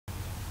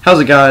How's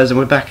it, guys? And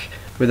we're back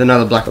with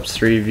another Black Ops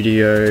 3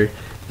 video.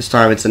 This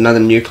time it's another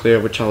nuclear,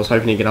 which I was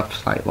hoping to get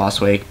up like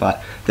last week,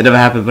 but that never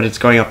happened. But it's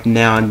going up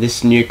now, and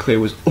this nuclear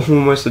was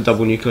almost a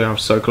double nuclear. I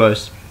was so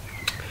close.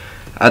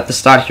 At the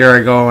start here,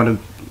 I go on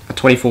a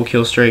 24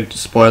 kill streak,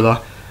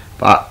 spoiler,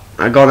 but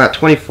I go on that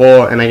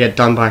 24 and I get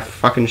done by a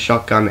fucking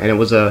shotgun, and I think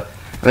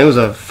it was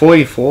a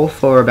 44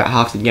 for about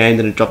half the game.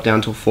 Then it dropped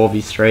down to a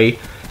 4v3,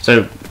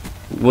 so it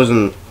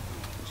wasn't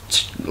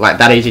like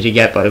that easy to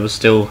get, but it was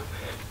still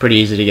pretty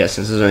easy to get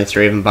since there's only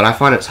 3 of them. But I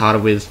find it's harder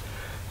with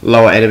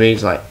lower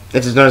enemies. Like,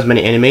 if there's not as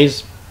many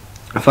enemies,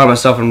 I find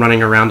myself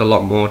running around a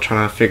lot more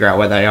trying to figure out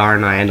where they are,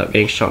 and I end up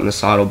getting shot in the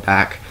side or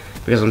back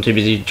because I'm too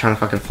busy trying to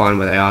fucking find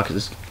where they are,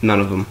 because there's none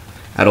of them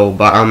at all.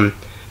 But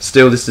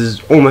still, this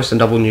is almost a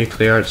double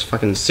nuclear. It's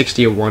fucking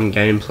 60-1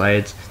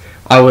 gameplay.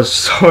 I was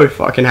so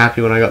fucking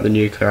happy when I got the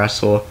nuclear. I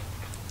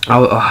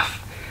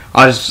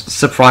was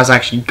surprised I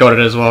actually got it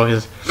as well,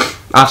 because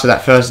after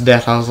that first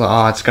death I was like,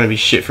 oh, it's gonna be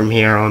shit from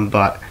here on.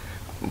 But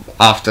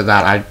after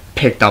that, I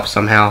picked up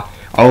somehow.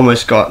 I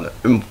almost got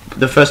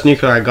the first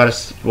nuclear I got. I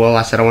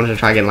said I wanted to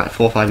try again like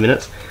 4 or 5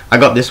 minutes. I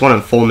got this one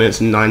in 4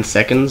 minutes and 9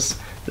 seconds.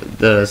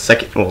 The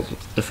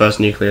first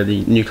nuclear,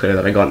 the nuclear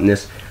that I got in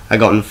this, I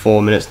got in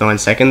 4 minutes 9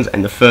 seconds,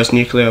 and the first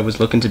nuclear was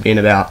looking to be in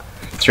about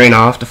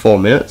 3.5 to 4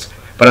 minutes.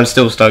 But I'm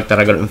still stoked that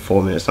I got it in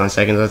 4 minutes 9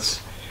 seconds.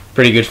 That's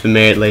pretty good for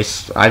me, at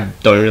least. I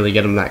don't really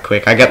get them that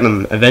quick. I get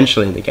them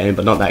eventually in the game,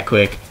 but not that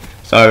quick.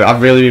 So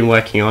I've really been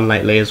working on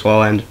lately as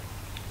well, and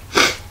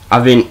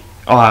I've been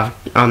I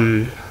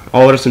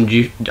ordered some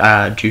G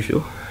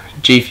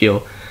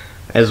Fuel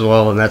as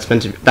well, and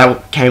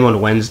that came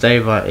on Wednesday,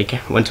 but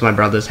it went to my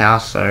brother's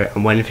house, so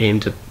I'm waiting for him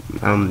to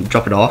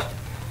drop it off.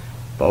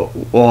 But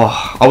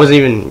I wasn't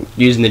even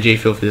using the G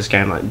Fuel for this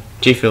game. Like,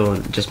 G Fuel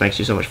just makes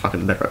you so much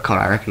fucking better at COD,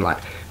 I reckon. Like,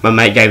 my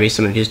mate gave me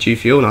some of his G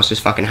Fuel, and I was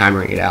just fucking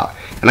hammering it out,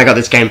 and I got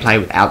this gameplay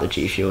without the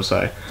G Fuel,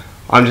 so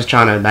I'm just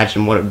trying to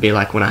imagine what it would be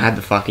like when I had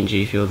the fucking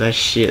G Fuel. That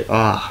shit,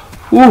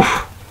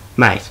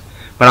 mate.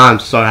 But I'm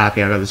so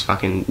happy I got this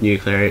fucking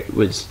nuclear. It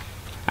was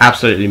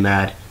absolutely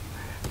mad.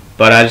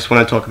 But I just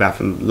want to talk about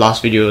from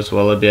last video as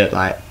well a bit,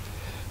 like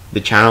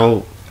the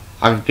channel.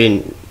 I've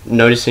been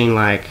noticing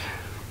like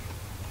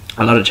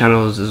a lot of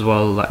channels as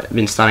well, like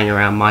been starting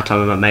around my time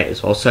with my mate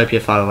as well,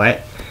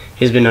 Sopia508.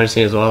 He's been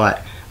noticing as well, like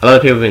a lot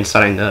of people have been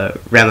starting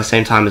around the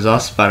same time as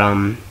us, but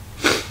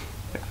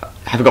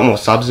have got more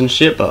subs and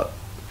shit, but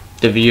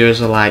the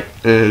videos are like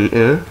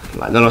they're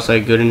not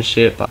so good and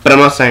shit. But I'm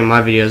not saying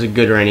my videos are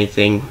good or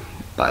anything,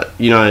 but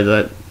you know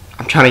that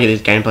I'm trying to get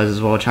these gameplays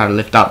as well, trying to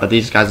lift up, but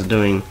these guys are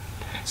doing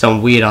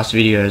some weird ass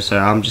videos, so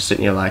I'm just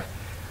sitting here like,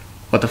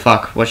 what the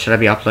fuck, what should I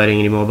be uploading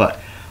anymore? But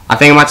I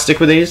think I might stick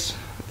with these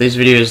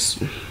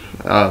videos.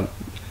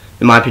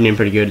 In my opinion,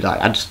 pretty good.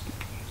 Like,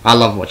 I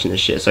love watching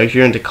this shit. So if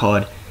you're into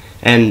COD,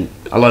 and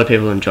a lot of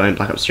people are enjoying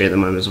Black Ops 3 at the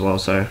moment as well,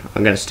 so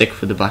I'm going to stick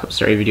with the Black Ops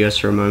 3 videos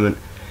for a moment,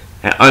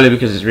 only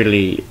because it's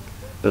really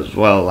as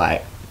well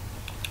like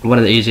one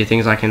of the easier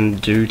things I can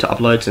do to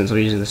upload, since I'm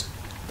using this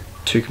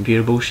 2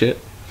 computer bullshit.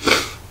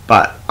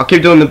 But I'll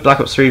keep doing the Black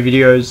Ops 3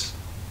 videos,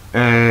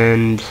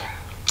 and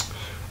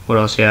what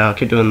else? Yeah, I'll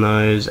keep doing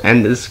those.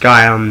 And this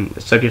guy,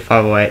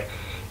 Sopia508,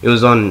 it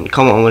was on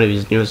comment on one of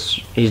his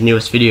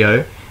newest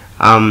video.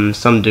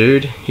 Some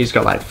dude, he's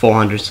got like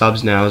 400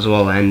 subs now as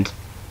well, and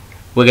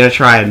we're gonna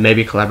try and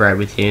maybe collaborate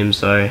with him.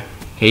 So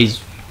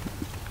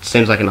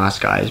seems like a nice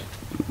guy. He's a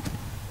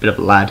bit of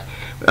a lad.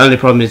 The only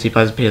problem is he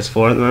plays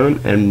PS4 at the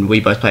moment, and we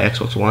both play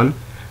Xbox One.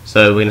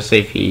 So we're gonna see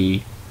if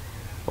he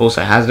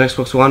also has an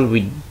Xbox One.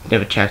 We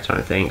never checked, I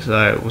don't think.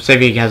 So we'll see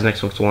if he has an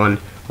Xbox One.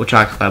 We'll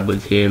try to collab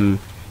with him,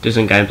 do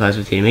some gameplays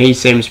with him. He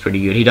seems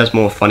pretty good. He does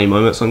more funny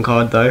moments on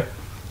COD though,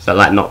 so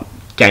like not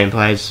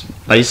gameplays,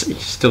 but he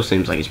still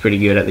seems like he's pretty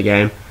good at the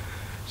game.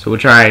 So we'll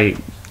try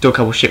do a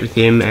couple shit with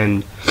him,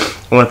 and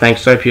I want to thank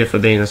Sopia for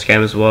being in this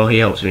game as well. He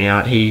helps me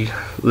out. He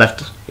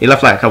left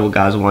like a couple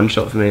guys one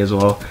shot for me as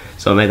well,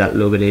 so it made that a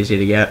little bit easier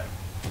to get.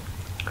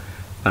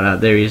 But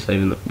there he is,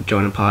 leaving,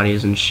 joining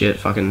parties and shit,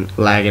 fucking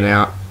lagging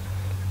out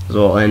as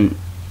well. And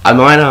I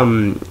might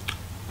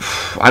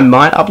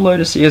upload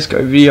a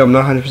CSGO video. I'm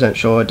not 100%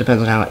 sure. It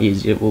depends on how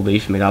easy it will be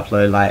for me to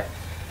upload. Like,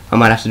 I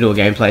might have to do a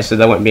gameplay, so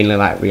there won't be any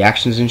like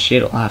reactions and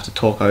shit. I'll have to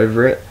talk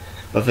over it.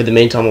 But for the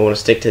meantime, I want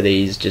to stick to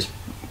these just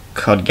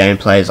COD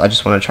gameplays. I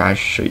just want to try and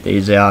shoot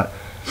these out.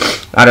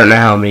 I don't know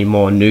how many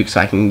more nukes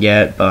I can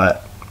get,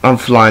 but I'm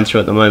flying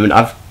through at the moment.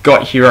 I've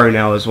got Hero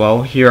now as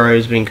well. Hero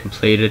has been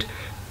completed.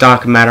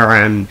 Dark Matter,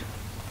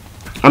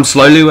 I'm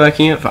slowly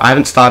working it. I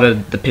haven't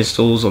started the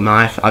pistols or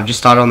knife. I've just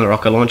started on the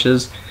rocket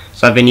launchers.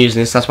 So I've been using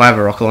this. That's why I have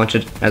a rocket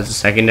launcher as a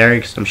secondary,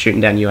 because I'm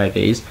shooting down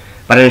UAVs.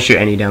 But I didn't shoot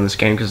any down this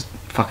game because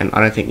fucking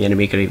I don't think the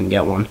enemy could even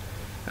get one.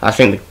 I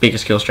think the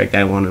biggest kill streak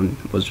they won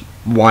was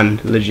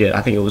 1, legit.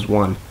 I think it was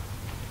 1.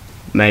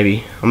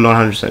 Maybe. I'm not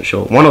 100%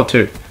 sure. 1 or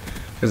 2.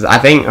 Because I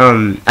think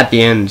at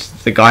the end,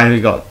 the guy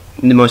who got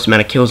the most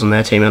amount of kills on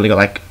their team only got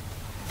like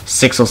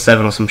 6 or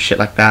 7 or some shit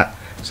like that.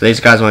 So these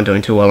guys weren't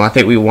doing too well. I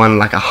think we won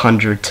like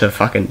 100 to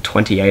fucking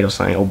 28 or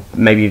something, or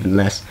maybe even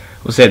less.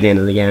 We'll see at the end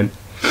of the game.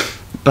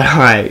 But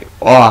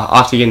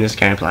after getting this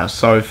gameplay, I was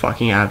so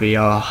fucking happy.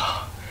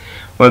 Oh,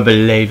 won't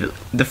believe it.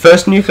 The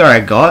first nuclear I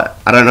got,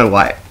 I don't know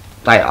why.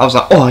 Like, I was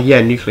like, oh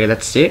yeah, nuclear,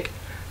 that's sick.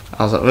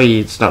 I was like, oh,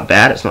 it's not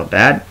bad, it's not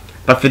bad.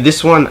 But for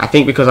this one, I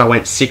think because I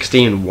went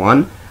 60 and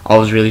 1, I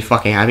was really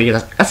fucking happy.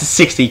 That's a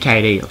 60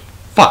 KD.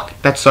 Fuck,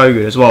 that's so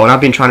good as well. And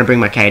I've been trying to bring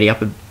my KD up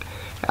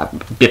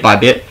bit by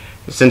bit.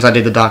 Since I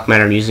did the dark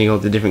matter and using all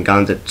the different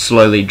guns, it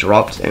slowly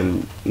dropped,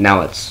 and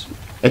now it's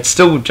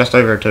still just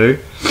over a 2.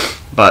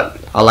 But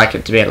I like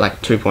it to be at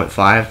like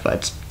 2.5, but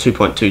it's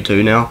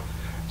 2.22 now.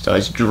 So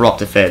it's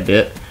dropped a fair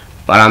bit.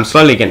 But I'm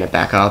slowly getting it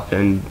back up,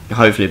 and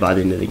hopefully by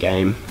the end of the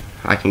game,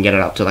 I can get it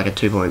up to like a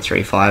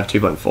 2.35,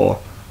 2.4.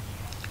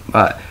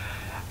 But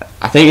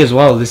I think as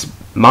well,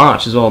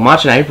 March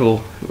and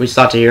April, we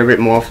start to hear a bit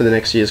more for the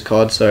next year's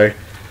COD,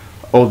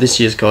 or this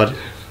year's COD,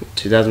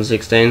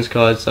 2016's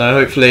COD. So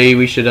hopefully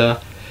we should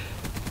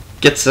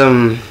get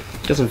some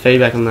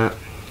feedback on that.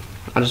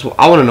 I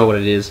want to know what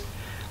it is.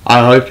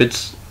 I hope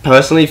it's,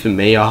 personally for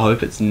me, I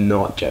hope it's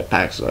not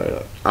jetpacks.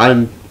 So I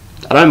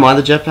don't mind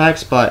the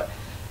jetpacks, but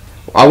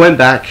I went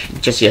back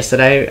just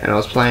yesterday and I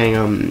was playing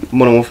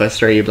Modern Warfare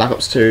 3, Black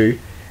Ops 2.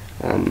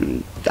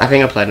 I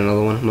think I played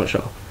another one, I'm not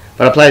sure.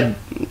 But I played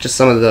just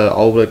some of the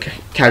older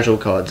casual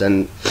CODs,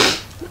 and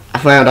I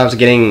found I was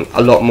getting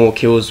a lot more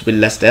kills with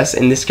less deaths.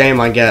 In this game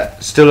I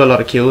get still a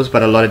lot of kills,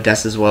 but a lot of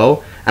deaths as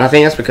well. And I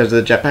think that's because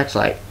of the jetpacks.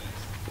 Like,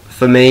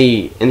 for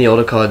me, in the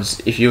older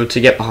CODs, if you were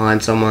to get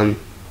behind someone,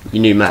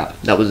 you knew map,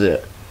 that was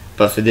it.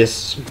 But for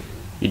this,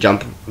 you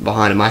jump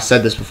behind him. I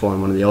said this before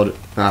in one of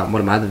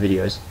my other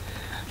videos.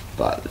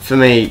 But for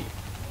me,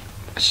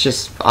 it's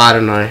just, I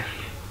don't know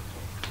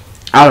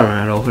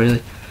at all,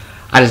 really.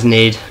 I just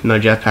need no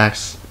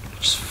jetpacks.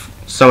 Just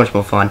so much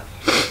more fun.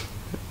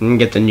 And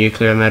get the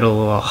nuclear medal.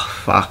 Oh,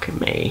 fuck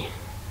me.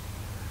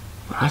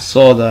 When I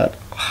saw that,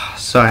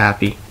 so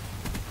happy.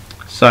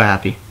 So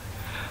happy.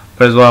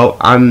 But as well,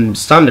 I'm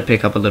starting to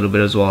pick up a little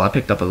bit as well. I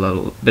picked up a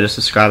little bit of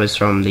subscribers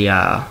from the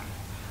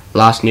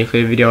last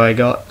nuclear video I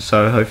got.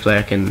 So hopefully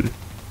I can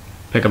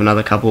pick up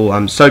another couple.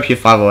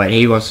 Soapia508,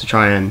 he wants to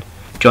try and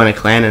join a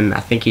clan, and I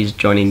think he's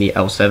joining the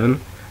L7.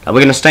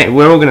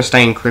 We're all gonna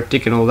stay in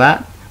Cryptic and all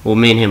that. Well,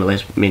 me and him, at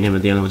least me and him are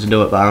the only ones to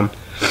do it. But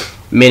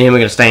me and him are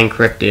gonna stay in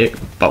Cryptic,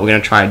 but we're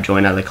gonna try and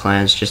join other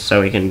clans just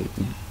so we can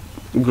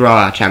grow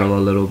our channel a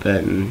little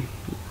bit and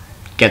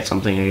get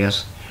something, I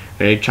guess.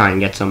 Really try and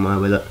get somewhere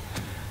with it.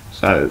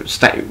 So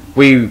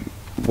we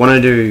want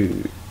to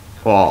do,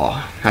 well,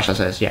 how should I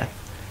say this? Yeah,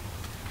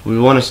 we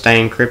want to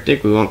stay in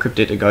Cryptic. We want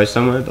Cryptic to go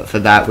somewhere, but for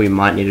that we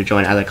might need to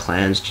join other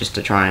clans just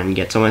to try and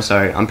get somewhere. So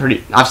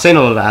I've seen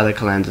a lot of other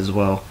clans as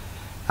well.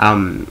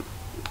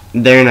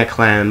 They're in a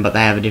clan, but they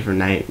have a different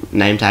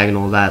name tag and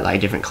all that,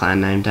 like different clan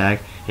name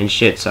tag and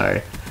shit.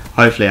 So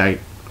hopefully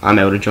I'm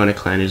able to join a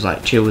clan who's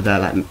like chill with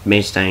that, like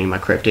me staying in my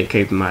Cryptic,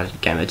 keeping my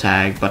gamer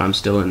tag, but I'm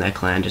still in their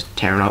clan, just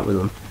tearing up with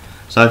them.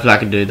 So hopefully I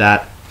can do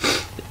that.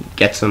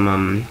 Get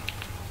some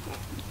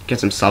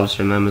subs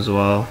from them as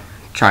well.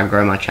 Try and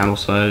grow my channel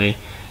slowly.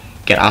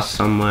 Get us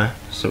somewhere.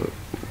 So,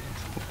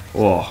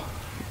 oh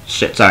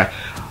shit! Sorry,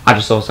 I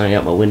just saw something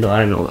out my window. I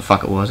don't know what the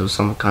fuck it was. It was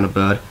some kind of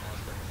bird.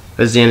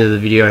 That's the end of the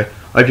video.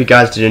 Hope you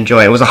guys did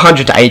enjoy. It was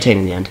 100 to 18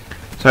 in the end.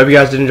 So hope you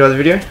guys did enjoy the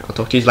video. I'll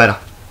talk to you later.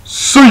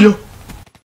 See ya.